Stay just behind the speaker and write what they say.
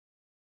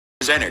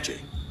is energy.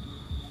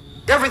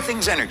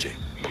 Everything's energy.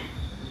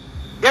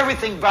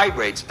 Everything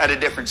vibrates at a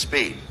different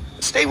speed.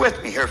 Stay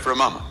with me here for a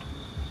moment.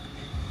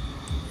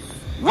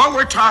 What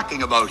we're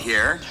talking about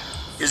here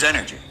is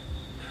energy.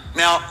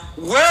 Now,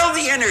 while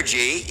the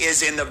energy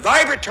is in the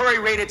vibratory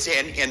rate it's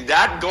in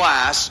that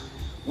glass,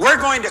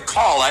 we're going to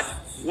call it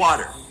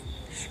water.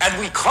 And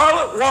we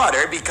call it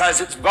water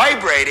because it's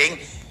vibrating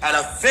at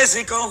a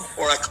physical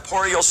or a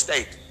corporeal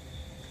state.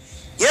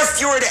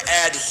 If you were to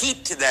add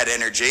heat to that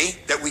energy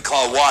that we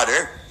call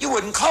water, you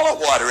wouldn't call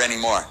it water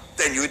anymore.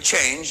 Then you would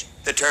change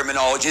the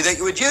terminology that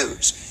you would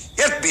use.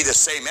 It'd be the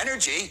same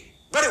energy,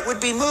 but it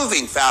would be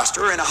moving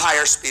faster in a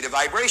higher speed of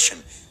vibration.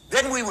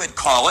 Then we would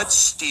call it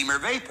steam or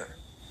vapor.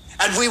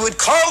 And we would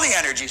call the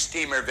energy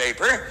steam or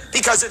vapor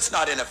because it's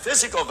not in a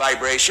physical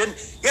vibration.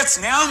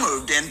 It's now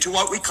moved into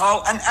what we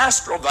call an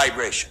astral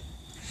vibration.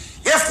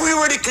 If we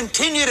were to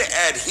continue to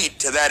add heat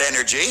to that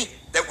energy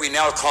that we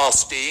now call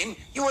steam,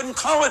 you wouldn't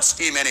call it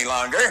steam any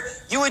longer.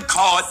 You would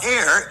call it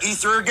air,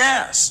 ether, or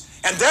gas.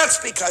 And that's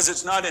because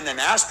it's not in an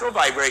astral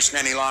vibration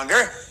any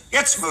longer.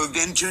 It's moved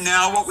into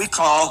now what we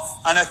call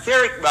an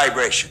etheric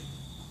vibration.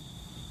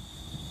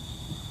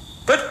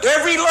 But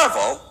every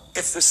level,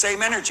 it's the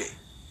same energy.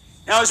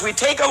 Now, as we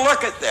take a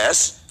look at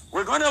this,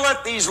 we're going to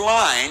let these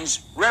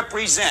lines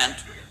represent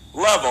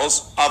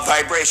levels of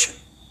vibration,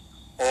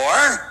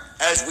 or,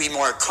 as we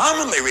more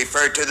commonly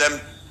refer to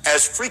them,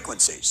 as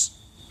frequencies.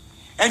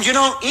 And you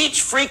know,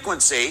 each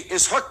frequency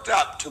is hooked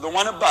up to the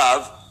one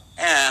above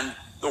and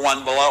the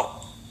one below.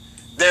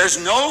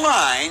 There's no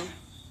line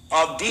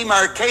of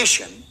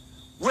demarcation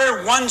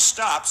where one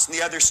stops and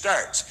the other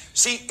starts.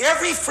 See,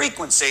 every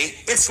frequency,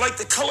 it's like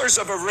the colors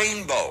of a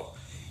rainbow.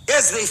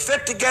 As they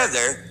fit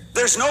together,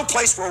 there's no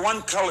place where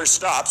one color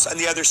stops and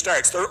the other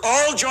starts. They're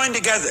all joined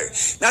together.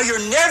 Now,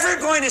 you're never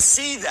going to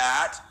see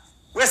that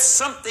with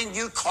something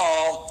you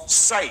call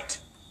sight.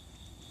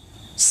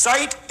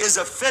 Sight is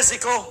a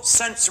physical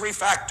sensory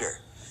factor.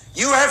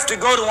 You have to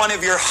go to one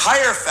of your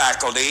higher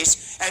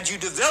faculties, and you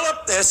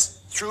develop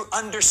this through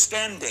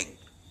understanding.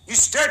 You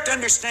start to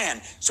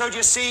understand. So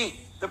you see,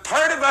 the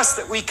part of us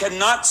that we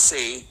cannot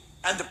see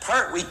and the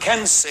part we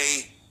can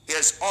see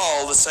is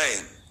all the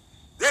same.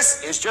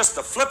 This is just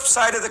the flip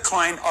side of the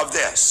coin of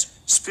this.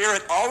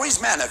 Spirit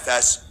always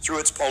manifests through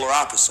its polar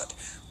opposite.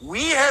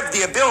 We have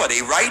the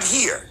ability right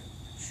here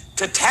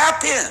to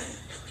tap in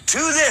to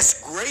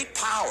this great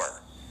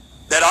power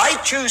that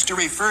I choose to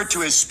refer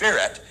to as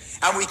spirit,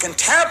 and we can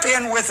tap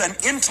in with an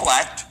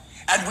intellect,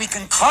 and we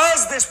can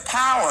cause this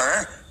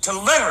power to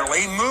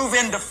literally move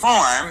into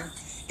form,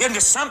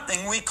 into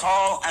something we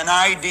call an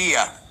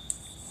idea.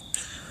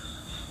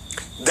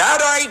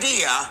 That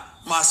idea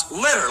must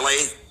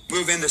literally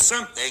move into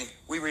something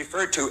we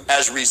refer to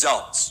as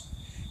results.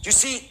 You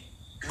see,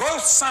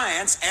 both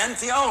science and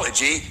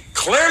theology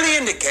clearly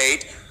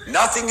indicate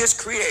nothing is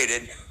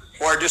created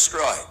or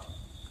destroyed.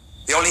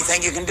 The only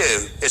thing you can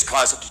do is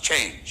cause it to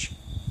change.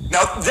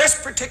 Now, this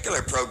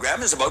particular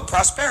program is about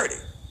prosperity.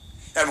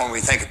 And when we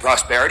think of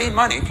prosperity,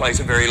 money plays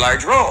a very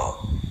large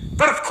role.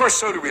 But of course,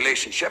 so do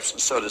relationships, and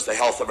so does the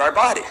health of our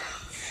body.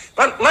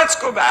 But let's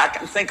go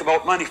back and think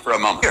about money for a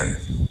moment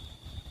here.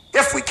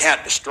 If we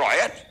can't destroy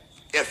it,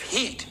 if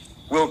heat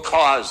will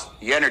cause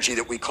the energy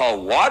that we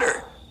call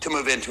water to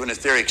move into an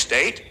etheric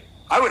state,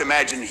 I would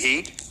imagine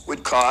heat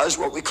would cause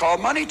what we call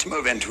money to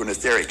move into an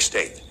etheric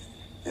state.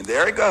 And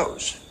there it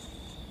goes.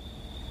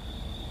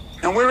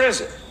 Now, where is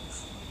it?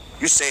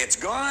 You say it's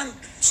gone.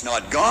 It's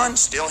not gone,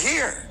 still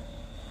here.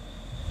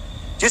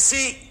 You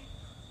see,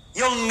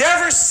 you'll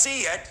never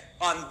see it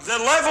on the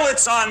level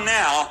it's on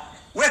now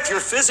with your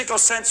physical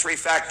sensory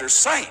factor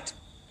sight.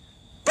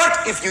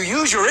 But if you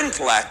use your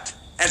intellect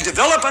and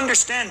develop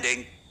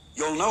understanding,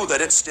 you'll know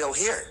that it's still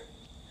here.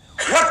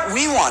 What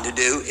we want to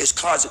do is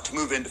cause it to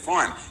move into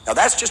form. Now,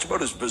 that's just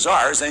about as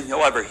bizarre as anything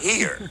you'll ever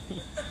hear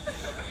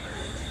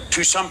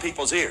to some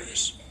people's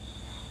ears.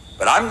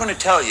 But I'm going to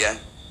tell you,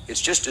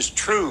 it's just as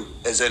true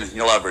as anything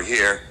you'll ever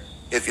hear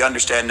if you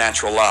understand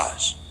natural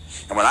laws.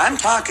 And what I'm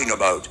talking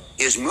about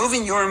is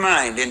moving your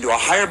mind into a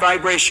higher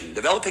vibration,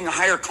 developing a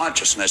higher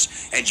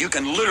consciousness, and you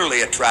can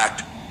literally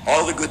attract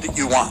all the good that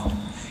you want.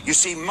 You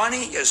see,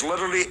 money is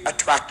literally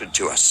attracted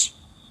to us,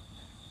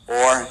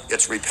 or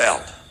it's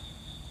repelled.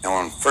 Now,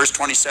 in the first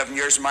 27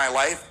 years of my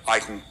life, I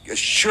can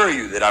assure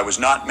you that I was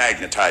not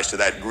magnetized to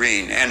that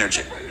green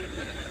energy.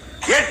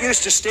 It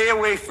used to stay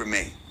away from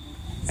me.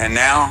 And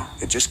now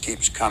it just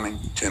keeps coming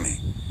to me.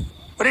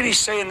 What did he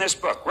say in this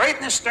book? Right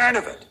in the start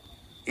of it.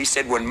 He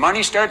said, when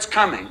money starts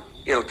coming,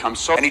 it'll come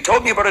so. And he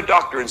told me about a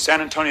doctor in San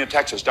Antonio,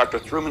 Texas, Dr.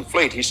 Truman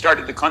Fleet. He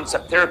started the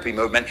concept therapy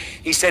movement.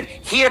 He said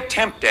he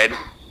attempted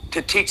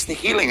to teach the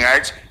healing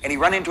arts, and he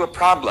ran into a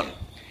problem.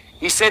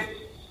 He said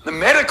the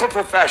medical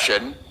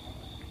profession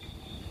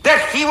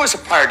that he was a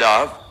part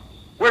of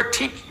were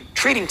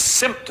treating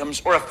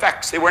symptoms or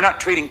effects. They were not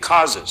treating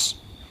causes.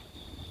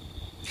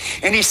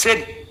 And he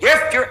said,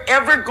 if you're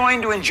ever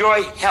going to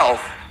enjoy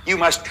health, you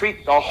must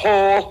treat the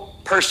whole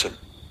person.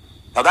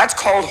 Now, that's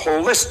called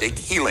holistic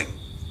healing.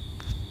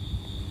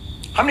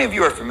 How many of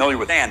you are familiar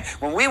with Anne?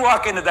 When we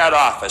walk into that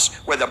office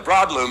where the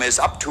broadloom is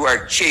up to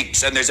our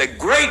cheeks and there's a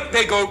great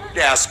big oak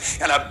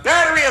desk and a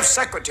battery of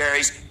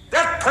secretaries,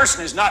 that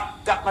person is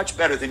not that much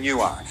better than you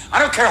are. I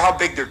don't care how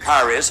big their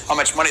car is, how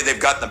much money they've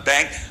got in the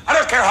bank. I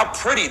don't care how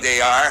pretty they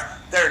are.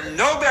 They're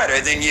no better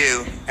than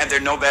you, and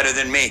they're no better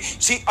than me.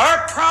 See,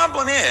 our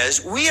problem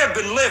is we have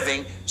been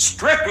living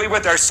strictly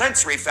with our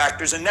sensory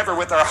factors and never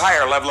with our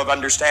higher level of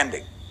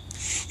understanding.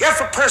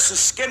 If a person's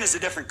skin is a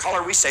different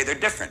color, we say they're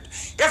different.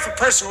 If a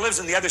person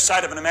lives on the other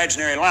side of an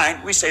imaginary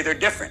line, we say they're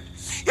different.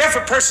 If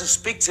a person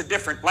speaks a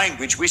different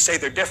language, we say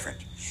they're different.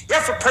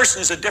 If a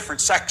person is a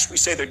different sex, we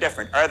say they're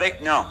different. Are they?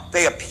 No.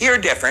 They appear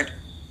different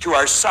to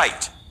our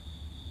sight.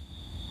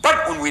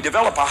 But when we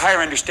develop a higher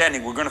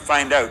understanding, we're going to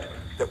find out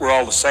that we're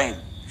all the same.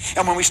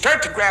 And when we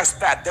start to grasp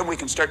that, then we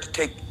can start to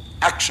take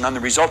action on the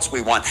results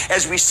we want.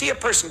 As we see a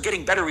person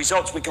getting better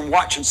results, we can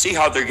watch and see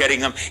how they're getting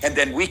them, and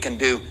then we can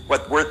do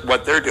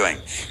what they're doing.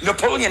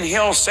 Napoleon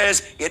Hill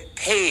says it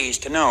pays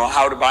to know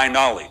how to buy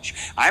knowledge.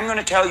 I'm going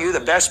to tell you the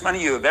best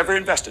money you have ever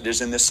invested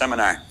is in this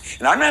seminar.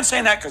 And I'm not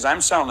saying that because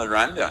I'm selling it or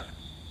I'm done.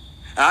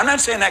 And I'm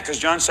not saying that because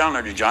John's selling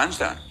it or John's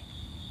done.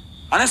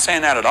 I'm not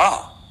saying that at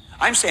all.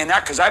 I'm saying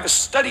that because I've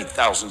studied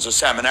thousands of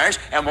seminars,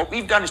 and what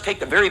we've done is take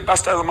the very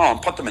best out of them all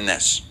and put them in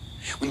this.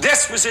 When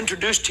this was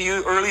introduced to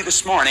you early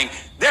this morning,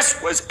 this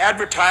was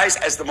advertised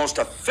as the most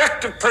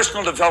effective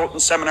personal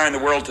development seminar in the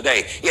world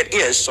today. It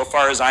is, so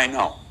far as I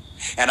know.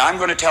 And I'm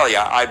going to tell you,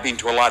 I've been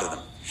to a lot of them.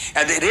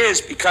 And it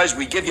is because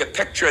we give you a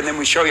picture and then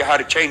we show you how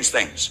to change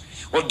things.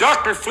 Well,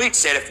 Dr. Fleet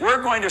said if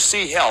we're going to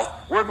see health,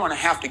 we're going to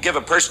have to give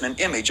a person an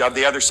image of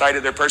the other side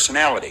of their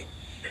personality.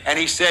 And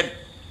he said,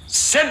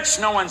 since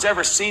no one's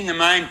ever seen the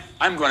mind,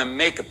 I'm going to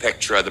make a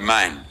picture of the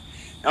mind.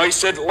 Now, he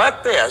said,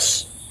 let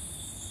this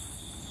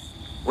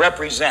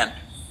represent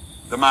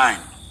the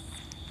mind.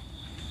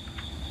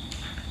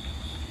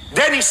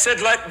 Then he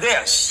said, let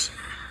this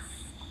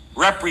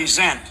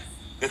represent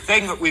the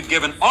thing that we've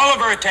given all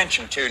of our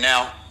attention to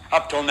now,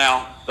 up till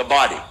now, the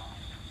body.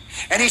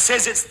 And he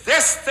says it's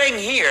this thing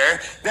here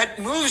that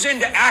moves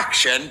into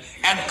action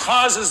and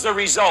causes the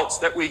results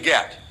that we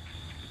get.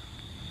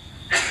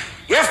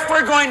 If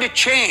we're going to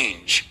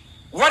change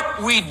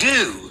what we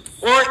do,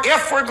 or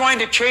if we're going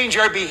to change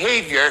our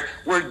behavior,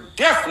 we're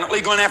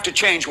definitely going to have to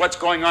change what's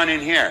going on in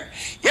here.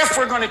 If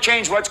we're going to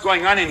change what's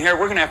going on in here,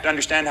 we're going to have to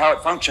understand how it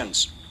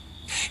functions.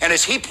 And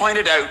as he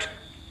pointed out,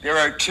 there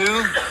are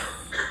two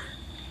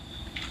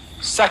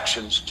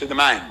sections to the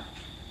mind,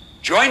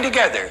 joined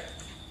together,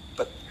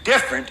 but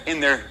different in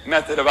their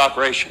method of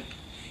operation.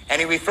 And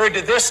he referred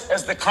to this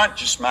as the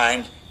conscious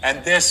mind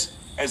and this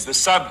as the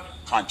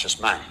subconscious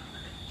mind.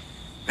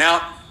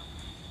 Now,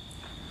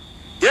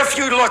 if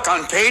you look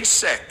on page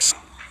 6,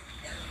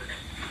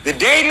 the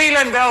day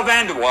Leland Bell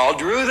Vanderwall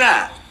drew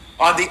that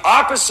on the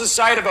opposite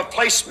side of a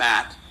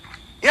placemat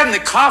in the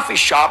coffee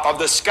shop of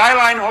the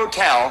Skyline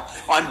Hotel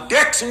on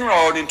Dixon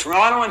Road in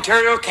Toronto,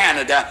 Ontario,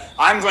 Canada,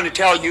 I'm going to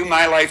tell you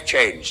my life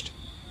changed.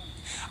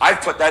 I've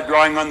put that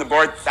drawing on the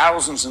board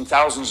thousands and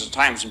thousands of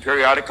times, and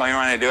periodically when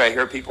I do, I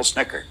hear people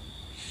snicker.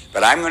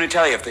 But I'm going to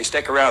tell you, if they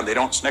stick around, they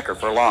don't snicker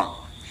for long.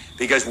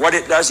 Because what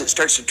it does, it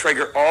starts to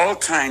trigger all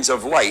kinds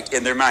of light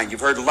in their mind.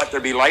 You've heard, let there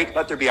be light,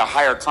 let there be a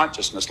higher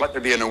consciousness, let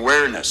there be an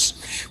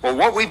awareness. Well,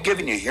 what we've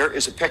given you here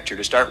is a picture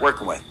to start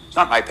working with. It's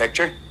not my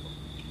picture.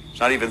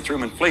 It's not even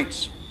Truman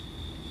Fleet's.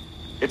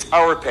 It's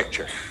our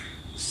picture.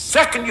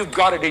 Second you've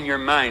got it in your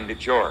mind,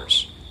 it's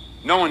yours.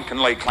 No one can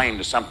lay claim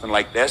to something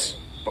like this,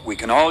 but we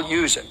can all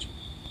use it.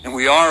 And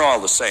we are all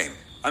the same.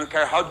 I don't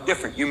care how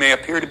different you may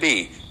appear to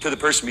be to the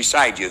person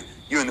beside you.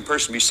 You and the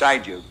person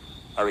beside you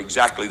are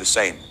exactly the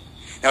same.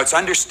 Now, it's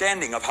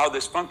understanding of how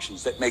this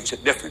functions that makes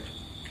it different.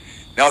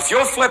 Now, if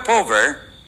you'll flip over